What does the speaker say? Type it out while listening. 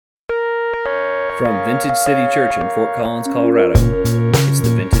From Vintage City Church in Fort Collins, Colorado, it's the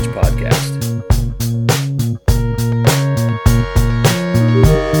Vintage Podcast.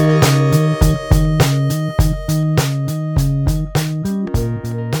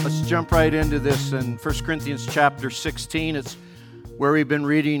 Let's jump right into this in 1 Corinthians chapter 16. It's where we've been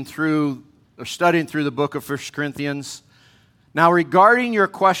reading through or studying through the book of 1 Corinthians. Now, regarding your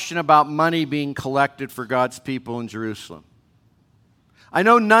question about money being collected for God's people in Jerusalem, I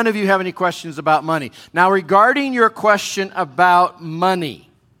know none of you have any questions about money. Now, regarding your question about money,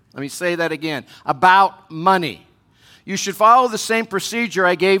 let me say that again, about money. You should follow the same procedure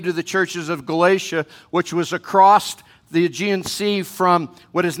I gave to the churches of Galatia, which was across the Aegean Sea from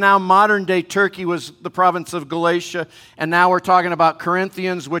what is now modern-day Turkey, was the province of Galatia, and now we're talking about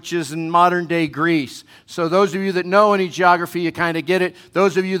Corinthians, which is in modern-day Greece. So those of you that know any geography, you kind of get it.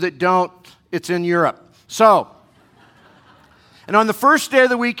 Those of you that don't, it's in Europe. And on the first day of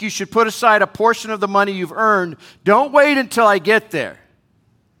the week, you should put aside a portion of the money you've earned. Don't wait until I get there.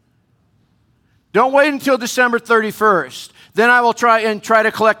 Don't wait until December 31st. Then I will try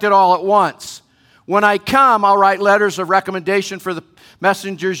to collect it all at once. When I come, I'll write letters of recommendation for the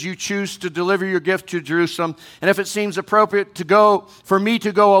messengers you choose to deliver your gift to Jerusalem. And if it seems appropriate for me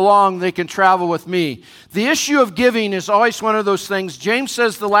to go along, they can travel with me. The issue of giving is always one of those things. James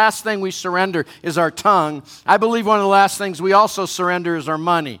says the last thing we surrender is our tongue. I believe one of the last things we also surrender is our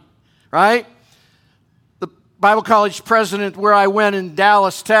money, right? The Bible college president where I went in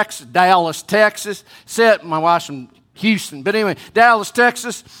Dallas, Texas, said, my wife's from Houston, but anyway, Dallas,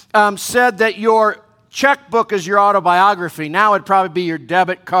 Texas, said that your checkbook is your autobiography. Now it'd probably be your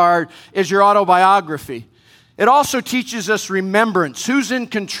debit card is your autobiography. It also teaches us remembrance. Who's in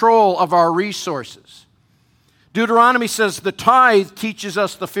control of our resources? Deuteronomy says the tithe teaches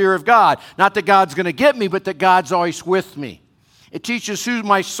us the fear of God. Not that God's going to get me, but that God's always with me. It teaches who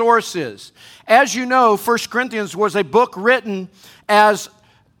my source is. As you know, 1 Corinthians was a book written as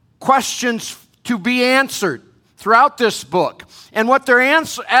questions to be answered throughout this book. And what they're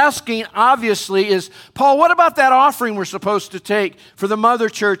asking, obviously, is, Paul, what about that offering we're supposed to take for the mother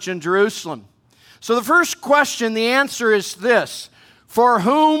church in Jerusalem? So the first question, the answer is this: for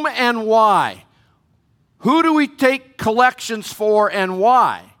whom and why? Who do we take collections for and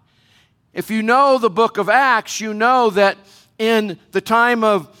why? If you know the book of Acts, you know that in the time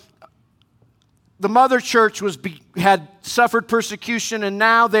of the mother church had suffered persecution, and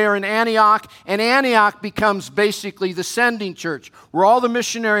now they are in Antioch, and Antioch becomes basically the sending church, where all the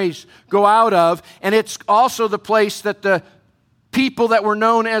missionaries go out of, and it's also the place that the people that were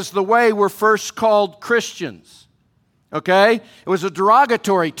known as the Way were first called Christians. Okay? It was a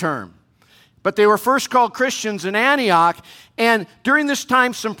derogatory term. But they were first called Christians in Antioch, and during this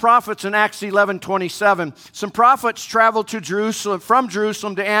time, some prophets in Acts 11:27, some prophets traveled to Jerusalem, from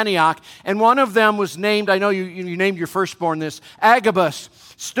Jerusalem to Antioch, and one of them was named, I know you named your firstborn this, Agabus,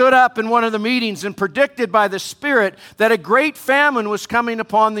 stood up in one of the meetings and predicted by the Spirit that a great famine was coming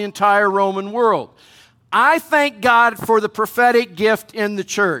upon the entire Roman world. I thank God for the prophetic gift in the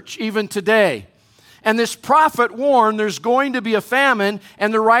church, even today. And this prophet warned there's going to be a famine,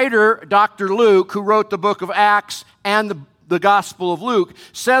 and the writer, Dr. Luke, who wrote the book of Acts and the Gospel of Luke,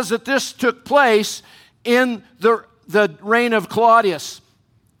 says that this took place in the reign of Claudius.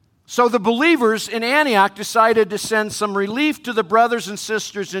 So the believers in Antioch decided to send some relief to the brothers and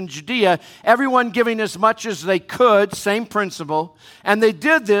sisters in Judea, everyone giving as much as they could, same principle, and they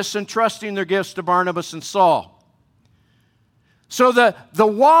did this entrusting their gifts to Barnabas and Saul. So the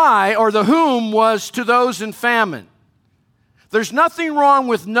why or the whom was to those in famine. There's nothing wrong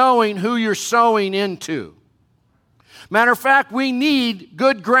with knowing who you're sowing into. Matter of fact, we need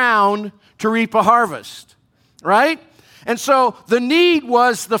good ground to reap a harvest, right? And so the need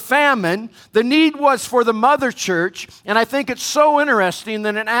was the famine. The need was for the mother church. And I think it's so interesting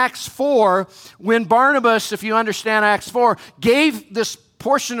that in Acts 4, when Barnabas, if you understand Acts 4, gave this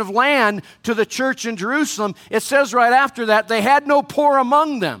portion of land to the church in Jerusalem, it says right after that, they had no poor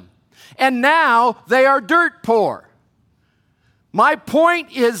among them. And now they are dirt poor. My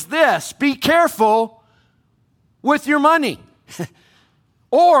point is this: be careful with your money.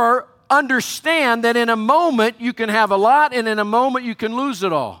 Or understand that in a moment you can have a lot, and in a moment you can lose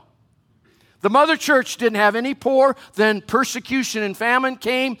it all. The mother church didn't have any poor. Then persecution and famine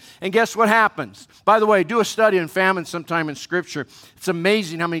came, and guess what happens? By the way, do a study on famine sometime in Scripture. It's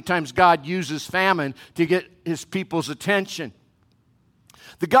amazing how many times God uses famine to get His people's attention.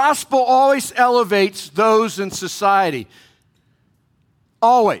 The gospel always elevates those in society.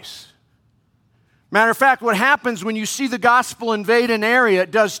 Always. Matter of fact, what happens when you see the gospel invade an area,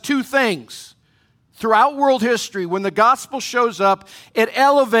 it does two things. Throughout world history, when the gospel shows up, it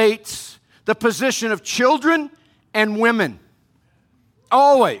elevates the position of children and women.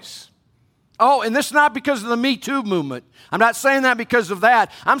 Always. Oh, and this is not because of the Me Too movement. I'm not saying that because of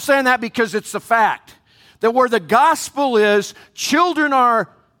that. I'm saying that because it's the fact that where the gospel is, children are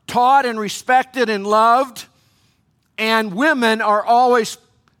taught and respected and loved, and women are always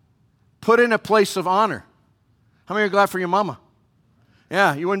put in a place of honor. How many are glad for your mama?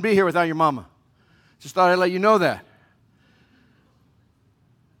 Yeah, you wouldn't be here without your mama. Just thought I'd let you know that.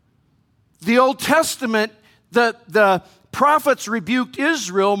 The Old Testament, the prophets rebuked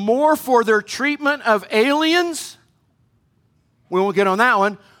Israel more for their treatment of aliens, we won't get on that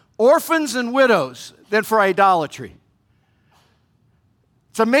one, orphans and widows, than for idolatry.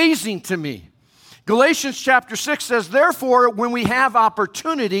 It's amazing to me. Galatians chapter 6 says, therefore, when we have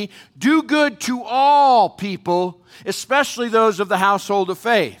opportunity, do good to all people, especially those of the household of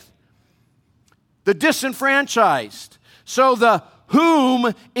faith. The disenfranchised. So the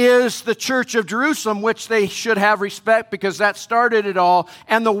whom is the church of Jerusalem, which they should have respect because that started it all.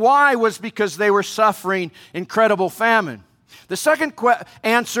 And the why was because they were suffering incredible famine. The second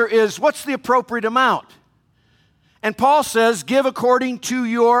answer is, what's the appropriate amount? And Paul says, give according to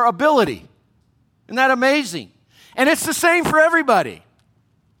your ability. Isn't that amazing? And it's the same for everybody,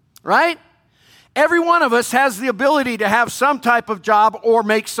 right? Every one of us has the ability to have some type of job or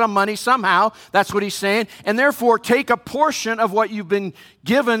make some money somehow. That's what he's saying. And therefore, take a portion of what you've been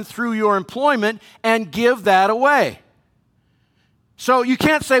given through your employment and give that away. So you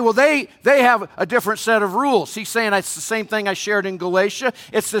can't say, well, they have a different set of rules. He's saying it's the same thing I shared in Galatia.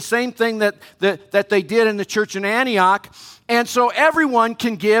 It's the same thing that they did in the church in Antioch. And so everyone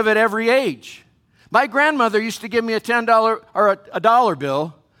can give at every age. My grandmother used to give me a $10 or a dollar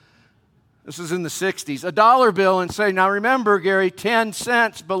bill. This is in the 60s. A dollar bill and say, now remember, Gary, 10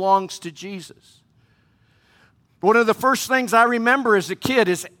 cents belongs to Jesus. One of the first things I remember as a kid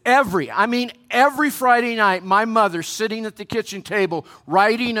is every Friday night, my mother sitting at the kitchen table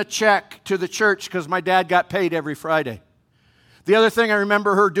writing a check to the church because my dad got paid every Friday. The other thing I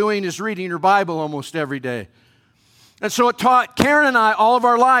remember her doing is reading her Bible almost every day. And so it taught Karen and I, all of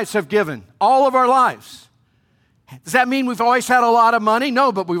our lives have given. All of our lives. Does that mean we've always had a lot of money?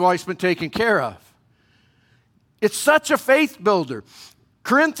 No, but we've always been taken care of. It's such a faith builder.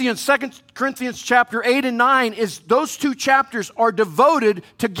 2 Corinthians chapter 8 and 9 is those two chapters are devoted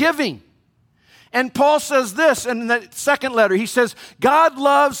to giving. And Paul says this in the second letter. He says, God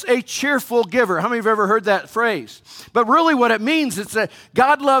loves a cheerful giver. How many of you have ever heard that phrase? But really what it means is that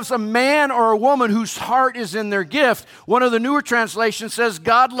God loves a man or a woman whose heart is in their gift. One of the newer translations says,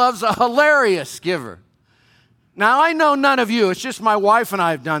 God loves a hilarious giver. Now, I know none of you. It's just my wife and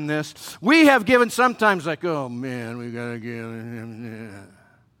I have done this. We have given sometimes like, oh, man, we got to give.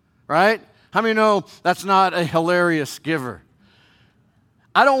 Right? How many know that's not a hilarious giver?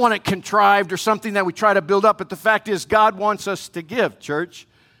 I don't want it contrived or something that we try to build up, but the fact is God wants us to give, church.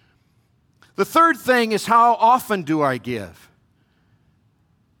 The third thing is, how often do I give?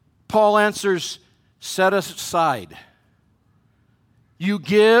 Paul answers, set aside. You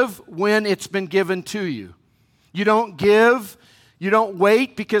give when it's been given to you. You don't give, you don't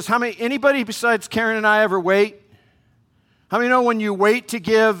wait, because anybody besides Karen and I ever wait? How many know when you wait to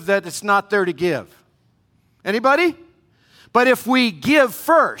give that it's not there to give? Anybody? But if we give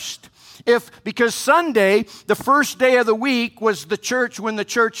first, because Sunday, the first day of the week, was the church when the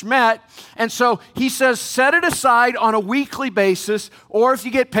church met, and so he says set it aside on a weekly basis, or if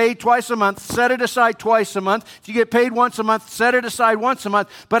you get paid twice a month, set it aside twice a month. If you get paid once a month, set it aside once a month.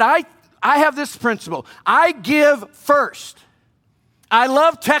 But I have this principle. I give first. I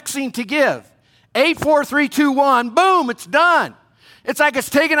love texting to give. 84321, boom, it's done. It's like it's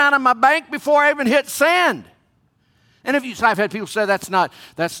taken out of my bank before I even hit send. And I've had people say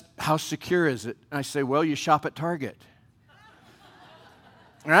that's how secure is it? And I say, well, you shop at Target.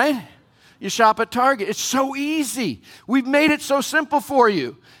 Right? You shop at Target. It's so easy. We've made it so simple for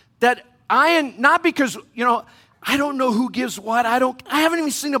you that not because, I don't know who gives what. I haven't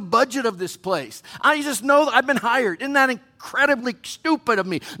even seen a budget of this place. I just know that I've been hired. Isn't that incredibly stupid of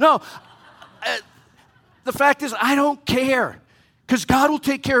me? No. The fact is, I don't care. Because God will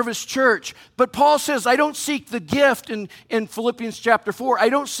take care of His church. But Paul says, I don't seek the gift in Philippians chapter 4. I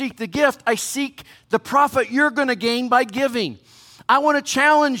don't seek the gift. I seek the profit you're going to gain by giving. I want to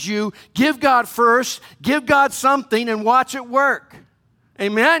challenge you, give God first, give God something, and watch it work.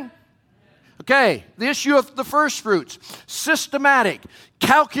 Amen? Okay, the issue of the first fruits. Systematic,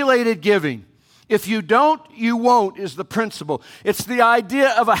 calculated giving. If you don't, you won't is the principle. It's the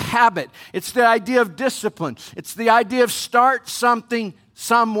idea of a habit. It's the idea of discipline. It's the idea of start something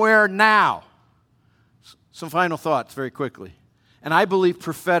somewhere now. Some final thoughts very quickly. And I believe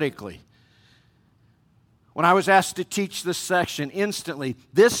prophetically When I was asked to teach this section, instantly,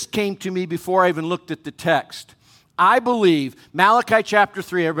 this came to me before I even looked at the text. I believe Malachi chapter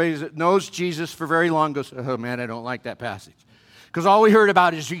 3, everybody that knows Jesus for very long goes, oh man, I don't like that passage. Because all we heard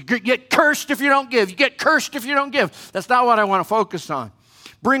about is you get cursed if you don't give. You get cursed if you don't give. That's not what I want to focus on.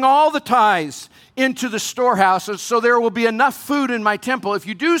 Bring all the tithes into the storehouses so there will be enough food in my temple. If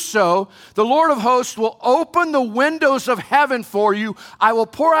you do so, the Lord of hosts will open the windows of heaven for you. I will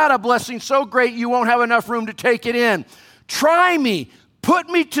pour out a blessing so great you won't have enough room to take it in. Try me. Put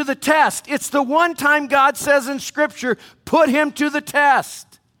me to the test. It's the one time God says in Scripture, put him to the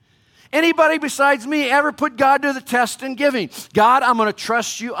test. Anybody besides me ever put God to the test in giving? God, I'm going to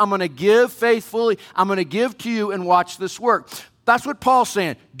trust you. I'm going to give faithfully. I'm going to give to you and watch this work. That's what Paul's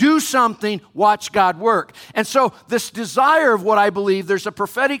saying. Do something, watch God work. And so this desire of what I believe, there's a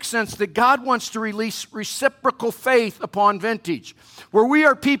prophetic sense that God wants to release reciprocal faith upon Vintage, where we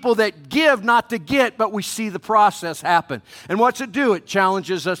are people that give not to get, but we see the process happen. And what's it do? It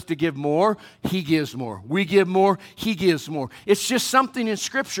challenges us to give more. He gives more. We give more. He gives more. It's just something in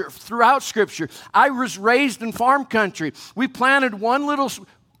Scripture, throughout Scripture. I was raised in farm country. We planted one little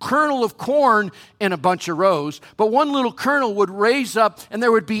kernel of corn in a bunch of rows, but one little kernel would raise up and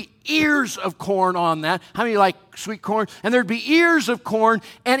there would be ears of corn on that. How many like sweet corn? And there'd be ears of corn,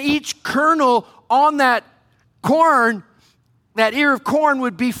 and each kernel on that corn, that ear of corn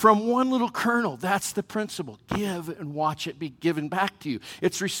would be from one little kernel. That's the principle. Give and watch it be given back to you.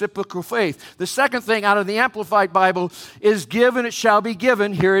 It's reciprocal faith. The second thing out of the Amplified Bible is give and it shall be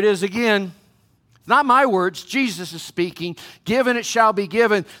given. Here it is again. Not my words, Jesus is speaking. Give and it shall be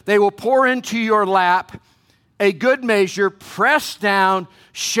given. They will pour into your lap a good measure, pressed down,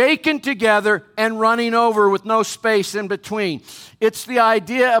 shaken together, and running over with no space in between. It's the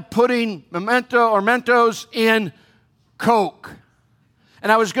idea of putting memento or Mentos in Coke.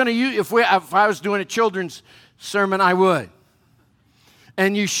 And I was going to use, if I was doing a children's sermon, I would.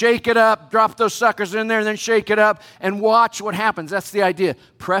 And you shake it up, drop those suckers in there, and then shake it up, and watch what happens. That's the idea.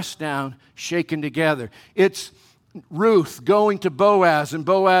 Pressed down, shaken together. It's Ruth going to Boaz, and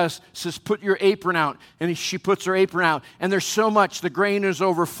Boaz says, put your apron out. And she puts her apron out, and there's so much, the grain is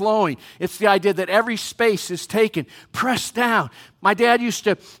overflowing. It's the idea that every space is taken, pressed down. My dad used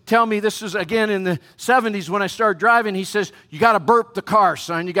to tell me, this is again in the 70s when I started driving, he says, you got to burp the car,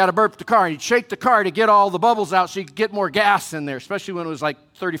 son, you got to burp the car. And he'd shake the car to get all the bubbles out so you could get more gas in there, especially when it was like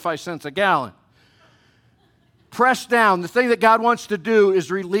 35 cents a gallon. Pressed down. The thing that God wants to do is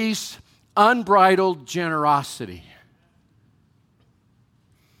release unbridled generosity.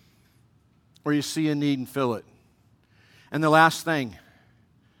 Where you see a need and fill it. And the last thing,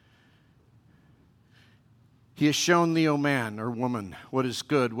 He has shown thee, O man or woman, what is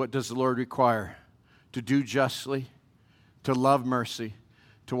good. What does the Lord require? To do justly, to love mercy,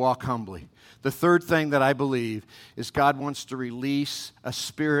 to walk humbly. The third thing that I believe is God wants to release a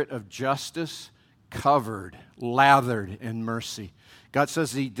spirit of justice, covered, lathered in mercy. God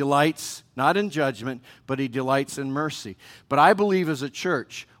says He delights not in judgment, but He delights in mercy. But I believe as a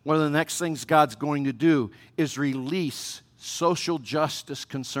church, one of the next things God's going to do is release social justice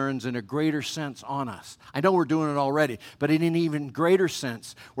concerns in a greater sense on us. I know we're doing it already, but in an even greater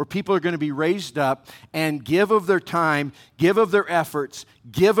sense, where people are going to be raised up and give of their time, give of their efforts,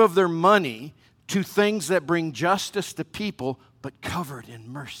 give of their money to things that bring justice to people, but covered in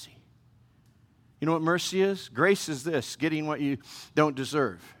mercy. You know what mercy is? Grace is this, getting what you don't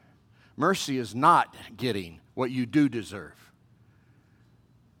deserve. Mercy is not getting what you do deserve.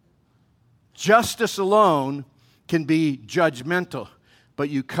 Justice alone can be judgmental, but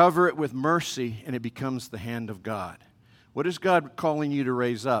you cover it with mercy and it becomes the hand of God. What is God calling you to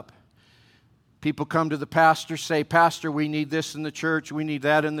raise up? People come to the pastor, say, Pastor, we need this in the church, we need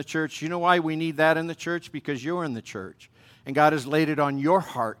that in the church. You know why we need that in the church? Because you're in the church. And God has laid it on your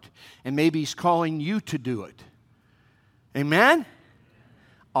heart, and maybe He's calling you to do it. Amen?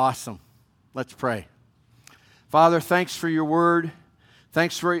 Awesome. Let's pray. Father, thanks for your word.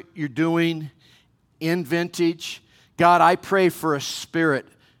 Thanks for what you're doing in Vintage. God, I pray for a spirit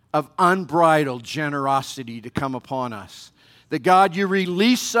of unbridled generosity to come upon us. That, God, you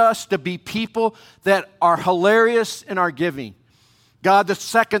release us to be people that are hilarious in our giving. God, the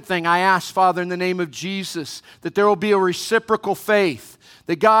second thing I ask, Father, in the name of Jesus, that there will be a reciprocal faith.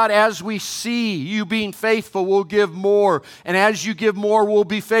 That, God, as we see you being faithful, we'll give more. And as you give more, we'll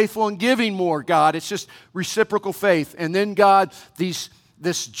be faithful in giving more, God. It's just reciprocal faith. And then, God,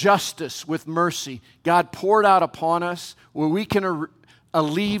 this justice with mercy, God, poured out upon us where we can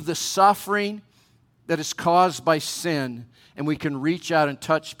alleviate the suffering that is caused by sin, and we can reach out and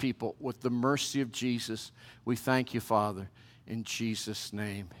touch people with the mercy of Jesus. We thank you, Father. In Jesus'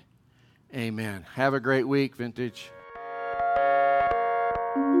 name, Amen. Have a great week, Vintage.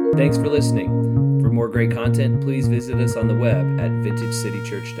 Thanks for listening. For more great content, please visit us on the web at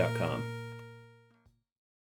vintagecitychurch.com.